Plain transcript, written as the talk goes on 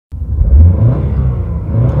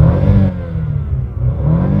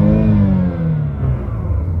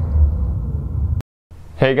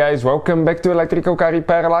Hey guys, welcome back to Electrical Car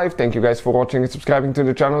Repair Live. Thank you guys for watching and subscribing to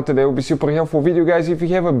the channel. Today will be super helpful video guys if you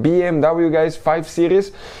have a BMW guys 5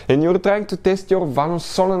 Series and you're trying to test your VANOS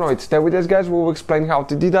solenoid. Stay with us guys, we will explain how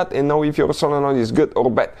to do that and know if your solenoid is good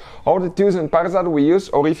or bad. All the tools and parts that we use,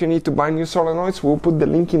 or if you need to buy new solenoids, we'll put the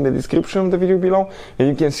link in the description of the video below and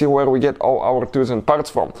you can see where we get all our tools and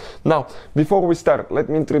parts from. Now, before we start, let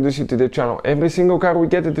me introduce you to the channel. Every single car we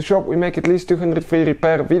get at the shop, we make at least 200 free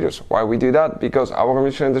repair videos. Why we do that? Because our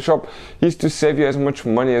mission in the shop is to save you as much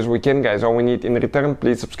money as we can guys. All we need in return,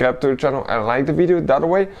 please subscribe to the channel and like the video. That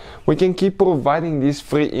way we can keep providing this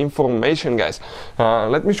free information guys.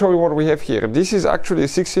 Let me show you what we have here. This is actually a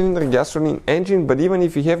 6-cylinder gasoline engine, but even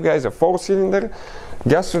if you have guys a 4-cylinder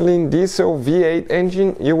gasoline diesel V8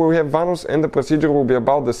 engine, you will have VANOS and the procedure will be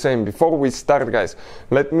about the same. Before we start guys,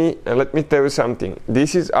 let me tell you something.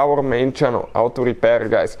 This is our main channel, auto repair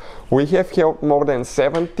guys. We have helped more than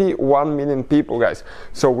 71 million people guys,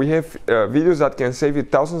 so we have videos that can save you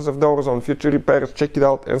thousands of dollars on future repairs. Check it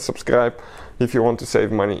out and subscribe if you want to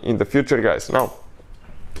save money in the future guys. Now,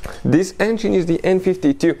 this engine is the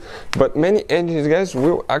N52, but many engines guys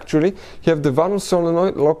will actually have the VANOS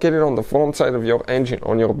solenoid located on the front side of your engine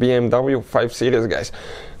on your BMW 5 Series guys.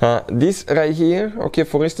 This right here, okay,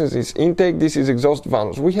 for instance, is intake, this is exhaust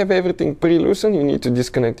VANOS. We have everything pre-loosened. You need to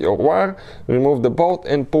disconnect your wire, remove the bolt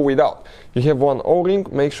and pull it out. You have one O-ring,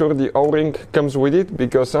 make sure the O-ring comes with it,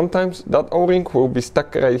 because sometimes that O-ring will be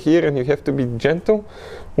stuck right here and you have to be gentle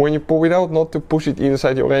when you pull it out, not to push it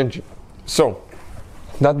inside your engine. So,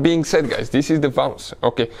 that being said guys, this is the VANOS,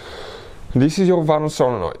 okay, this is your VANOS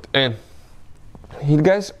solenoid and it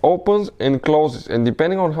guys opens and closes, and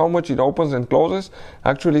depending on how much it opens and closes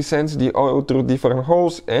actually sends the oil through different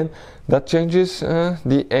holes, and that changes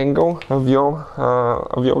the angle of your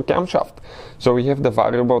camshaft. So we have the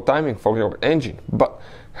variable timing for your engine. But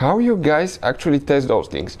how you guys actually test those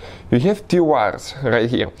things? You have two wires right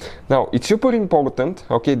here. Now it's super important,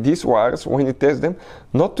 okay, these wires when you test them,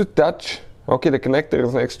 not to touch the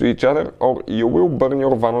connectors next to each other, or you will burn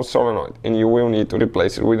your VANOS solenoid and you will need to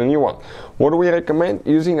replace it with a new one. What do we recommend?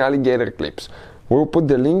 Using alligator clips. We'll put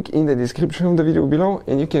the link in the description of the video below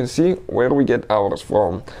and you can see where we get ours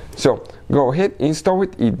from. So go ahead, install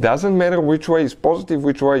it. It doesn't matter which way is positive,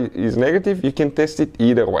 which way is negative. You can test it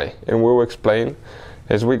either way and we'll explain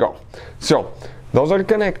as we go. So those are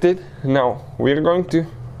connected. Now we're going to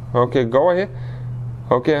go ahead,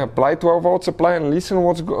 apply 12 volt supply and listen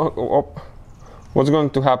what's going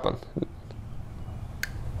to happen.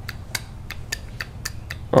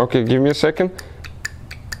 Okay, give me a second.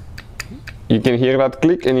 You can hear that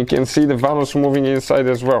click and you can see the VANOS moving inside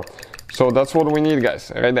as well. So that's what we need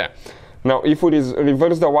guys, right there. Now if we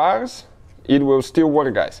reverse the wires, it will still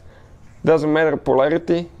work guys. Doesn't matter,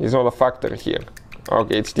 polarity is not a factor here.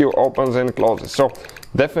 Okay, it still opens and closes. So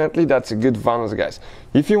definitely that's a good VANOS guys.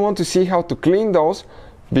 If you want to see how to clean those,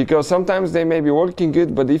 because sometimes they may be working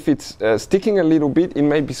good, but if it's sticking a little bit, it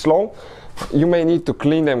may be slow. You may need to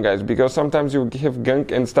clean them guys, because sometimes you have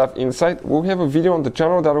gunk and stuff inside. We'll have a video on the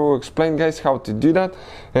channel that will explain guys how to do that,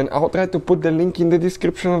 and I'll try to put the link in the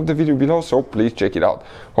description of the video below, so please check it out.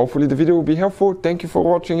 Hopefully the video will be helpful. Thank you for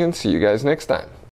watching and see you guys next time.